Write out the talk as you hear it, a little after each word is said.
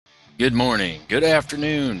Good morning, good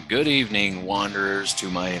afternoon, good evening, wanderers to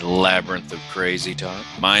my labyrinth of crazy talk.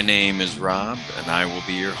 My name is Rob, and I will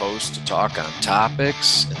be your host to talk on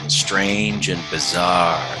topics and the strange and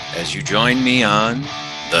bizarre as you join me on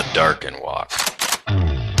the Darken Walk.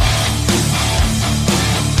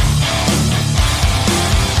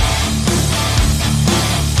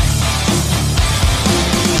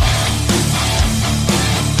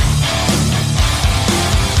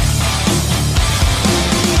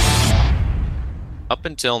 Up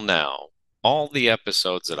until now, all the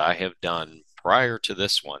episodes that I have done prior to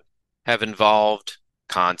this one have involved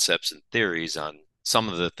concepts and theories on some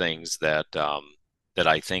of the things that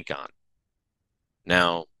I think on.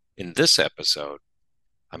 Now, in this episode,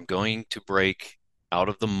 I'm going to break out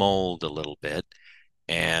of the mold a little bit,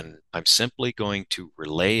 and I'm simply going to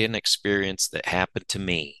relay an experience that happened to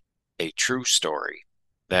me, a true story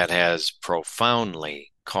that has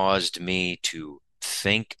profoundly caused me to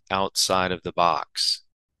think outside of the box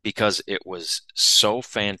because it was so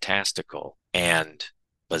fantastical and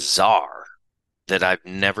bizarre that I've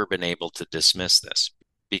never been able to dismiss this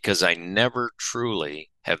because I never truly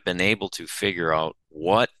have been able to figure out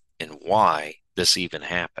what and why this even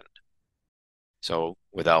happened. So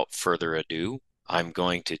without further ado, I'm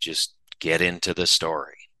going to just get into the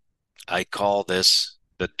story. I call this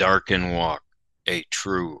the Darken Walk, a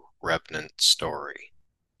true Revenant story.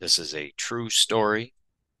 This is a true story.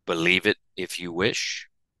 Believe it if you wish.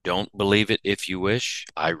 Don't believe it if you wish.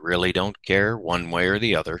 I really don't care one way or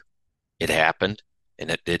the other. It happened, and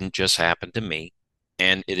it didn't just happen to me.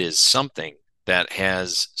 And it is something that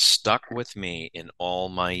has stuck with me in all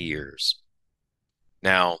my years.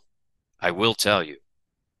 Now, I will tell you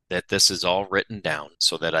that this is all written down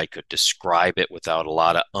so that I could describe it without a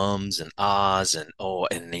lot of ums and ahs and oh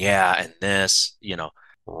and yeah and this,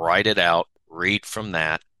 write it out, read from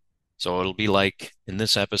that. So it'll be like in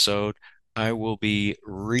this episode, I will be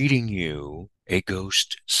reading you a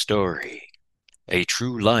ghost story, a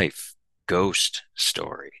true life ghost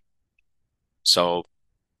story. So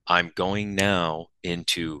I'm going now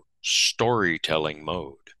into storytelling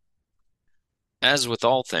mode. As with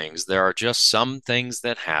all things, there are just some things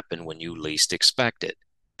that happen when you least expect it,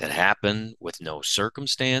 that happen with no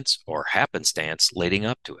circumstance or happenstance leading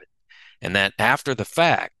up to it, and that after the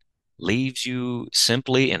fact leaves you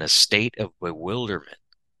simply in a state of bewilderment.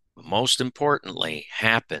 But most importantly,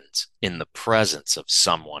 happens in the presence of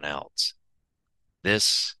someone else.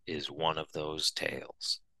 This is one of those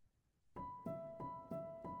tales.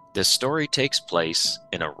 This story takes place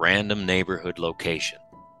in a random neighborhood location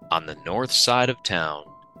on the north side of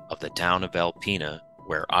the town of Alpena,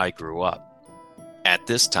 where I grew up. At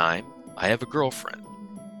this time, I have a girlfriend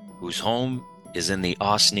whose home is in the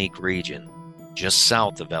Osneek region, just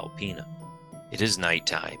south of Alpena. It is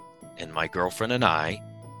nighttime, and my girlfriend and I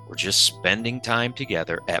were just spending time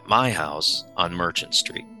together at my house on Merchant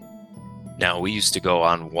Street. Now, we used to go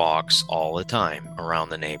on walks all the time around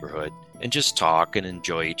the neighborhood and just talk and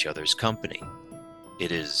enjoy each other's company.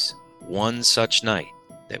 It is one such night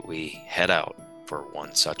that we head out for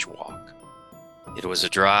one such walk. It was a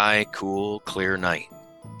dry, cool, clear night.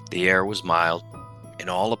 The air was mild, and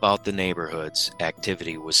all about the neighborhood's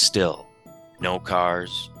activity was still. No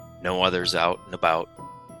cars, no others out and about,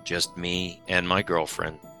 just me and my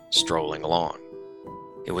girlfriend strolling along.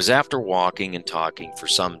 It was after walking and talking for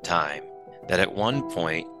some time that at one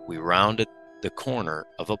point we rounded the corner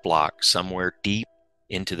of a block somewhere deep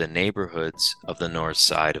into the neighborhoods of the north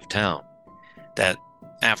side of town. That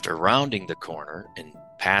after rounding the corner and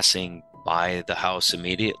passing by the house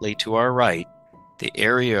immediately to our right, the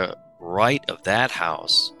area right of that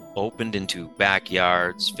house opened into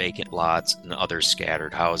backyards, vacant lots, and other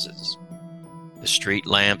scattered houses. The street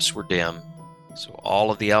lamps were dim, so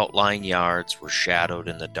all of the outlying yards were shadowed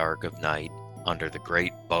in the dark of night under the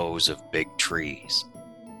great boughs of big trees.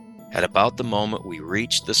 At about the moment we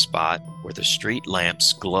reached the spot where the street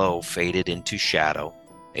lamp's glow faded into shadow,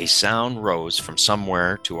 a sound rose from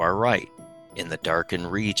somewhere to our right in the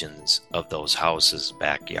darkened regions of those houses'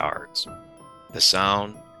 backyards. The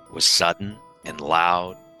sound was sudden and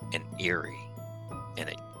loud and eerie, and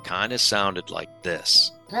it kind of sounded like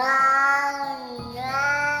this.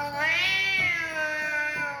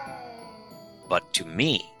 But to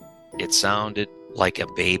me, it sounded like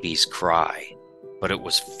a baby's cry, but it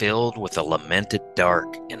was filled with a lamented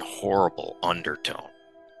dark and horrible undertone.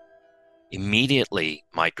 Immediately,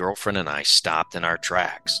 my girlfriend and I stopped in our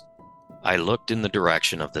tracks. I looked in the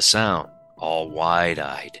direction of the sound, all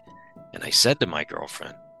wide-eyed, and I said to my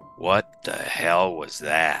girlfriend, "What the hell was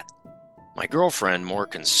that?" My girlfriend, more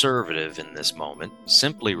conservative in this moment,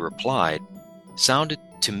 simply replied, "Sounded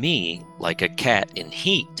to me like a cat in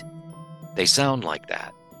heat." They sound like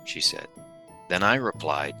that, she said. Then I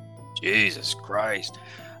replied, Jesus Christ,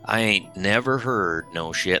 I ain't never heard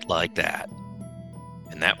no shit like that.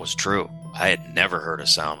 And that was true. I had never heard a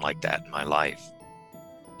sound like that in my life.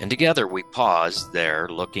 And together we paused there,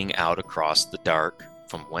 looking out across the dark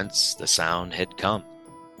from whence the sound had come.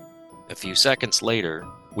 A few seconds later,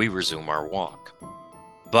 we resume our walk.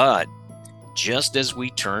 But just as we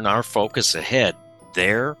turn our focus ahead,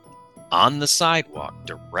 there, on the sidewalk,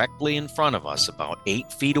 directly in front of us, about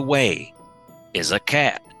 8 feet away, is a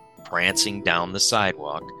cat prancing down the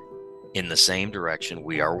sidewalk in the same direction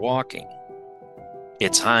we are walking.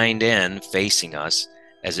 Its hind end facing us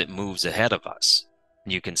as it moves ahead of us.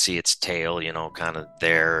 You can see its tail, kind of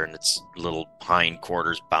there, and its little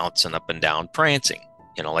hindquarters bouncing up and down, prancing,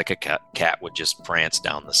 like a cat would just prance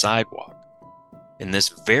down the sidewalk. In this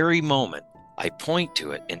very moment, I point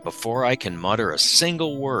to it, and before I can mutter a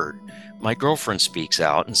single word, my girlfriend speaks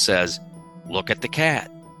out and says, "Look at the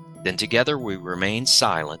cat." Then together we remain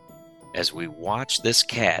silent as we watch this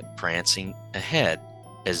cat prancing ahead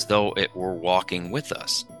as though it were walking with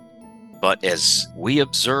us. But as we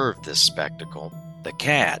observe this spectacle, the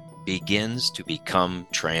cat begins to become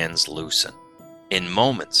translucent. In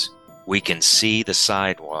moments, we can see the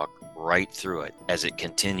sidewalk right through it as it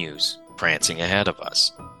continues prancing ahead of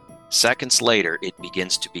us. Seconds later, it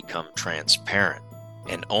begins to become transparent,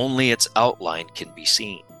 and only its outline can be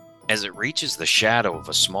seen. As it reaches the shadow of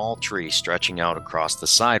a small tree stretching out across the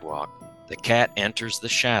sidewalk, the cat enters the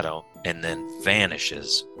shadow and then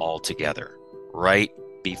vanishes altogether, right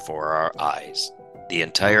before our eyes. The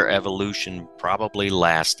entire evolution probably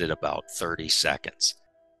lasted about 30 seconds.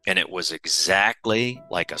 And it was exactly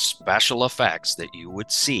like a special effects that you would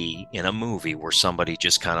see in a movie where somebody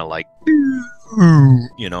just kind of like,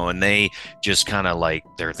 and they just kind of like,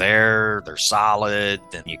 they're there, they're solid,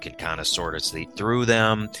 then you can kind of sort of see through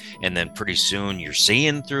them, and then pretty soon you're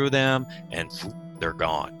seeing through them, and they're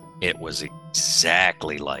gone. It was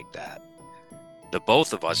exactly like that. The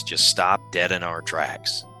both of us just stopped dead in our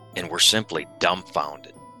tracks, and were simply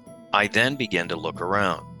dumbfounded. I then began to look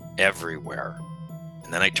around, everywhere,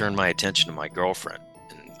 and then I turned my attention to my girlfriend,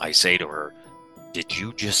 and I say to her, "Did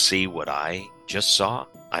you just see what I just saw?"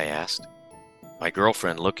 I asked. My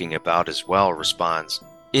girlfriend, looking about as well, responds,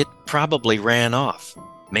 "It probably ran off.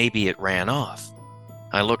 Maybe it ran off."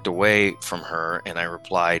 I looked away from her and I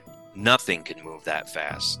replied, "Nothing can move that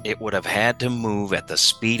fast. It would have had to move at the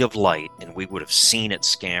speed of light and we would have seen it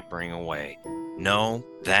scampering away. No,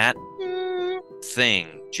 that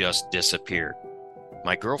thing just disappeared."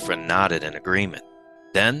 My girlfriend nodded in agreement.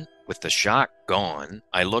 Then, with the shock gone,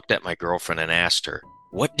 I looked at my girlfriend and asked her,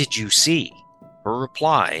 "What did you see?" Her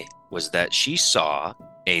reply was that she saw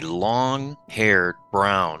a long-haired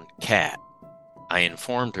brown cat. I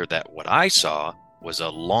informed her that what I saw was a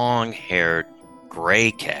long-haired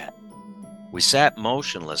gray cat. We sat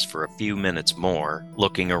motionless for a few minutes more,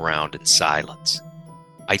 looking around in silence.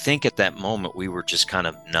 I think at that moment we were just kind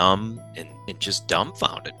of numb and just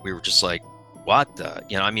dumbfounded. We were just like, what the?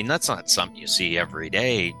 That's not something you see every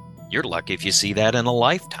day. You're lucky if you see that in a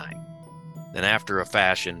lifetime. Then after a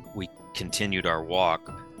fashion, we continued our walk,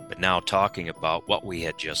 but now talking about what we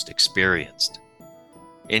had just experienced.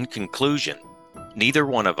 In conclusion, neither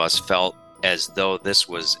one of us felt as though this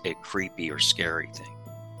was a creepy or scary thing,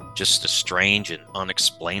 just a strange and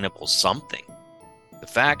unexplainable something. The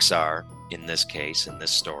facts are, in this case, in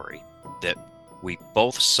this story, that we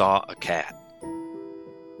both saw a cat.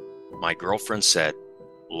 My girlfriend said,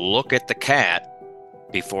 "Look at the cat,"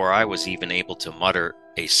 before I was even able to mutter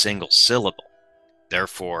a single syllable.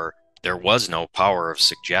 Therefore, there was no power of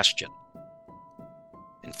suggestion.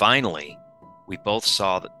 And finally, we both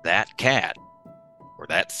saw that cat, or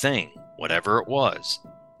that thing, whatever it was,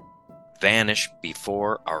 vanish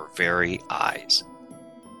before our very eyes.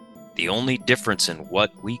 The only difference in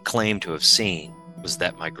what we claimed to have seen was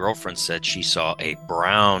that my girlfriend said she saw a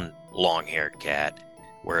brown long-haired cat,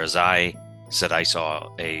 whereas I said I saw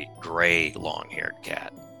a gray long-haired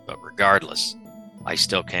cat. But regardless, I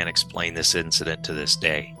still can't explain this incident to this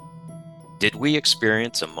day. Did we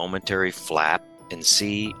experience a momentary flap and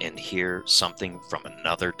see and hear something from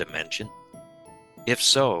another dimension? If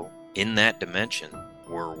so, in that dimension,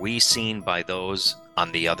 were we seen by those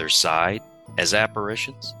on the other side as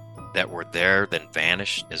apparitions that were there then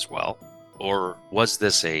vanished as well? Or was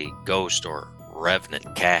this a ghost or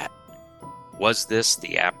revenant cat? Was this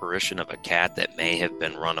the apparition of a cat that may have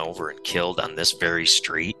been run over and killed on this very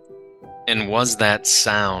street? And was that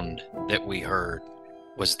sound that we heard,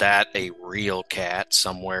 was that a real cat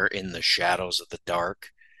somewhere in the shadows of the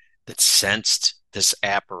dark that sensed this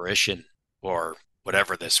apparition, or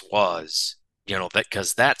whatever this was, that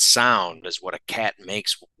because that sound is what a cat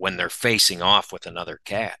makes when they're facing off with another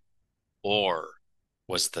cat. Or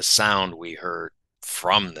was the sound we heard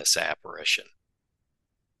from this apparition?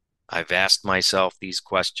 I've asked myself these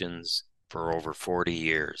questions for over 40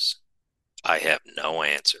 years. I have no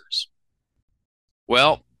answers.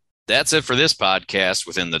 Well, that's it for this podcast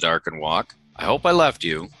within the Darken Walk. I hope I left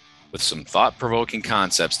you with some thought-provoking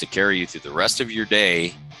concepts to carry you through the rest of your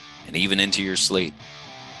day and even into your sleep.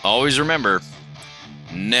 Always remember,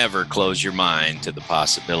 never close your mind to the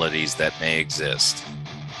possibilities that may exist.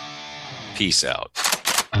 Peace out.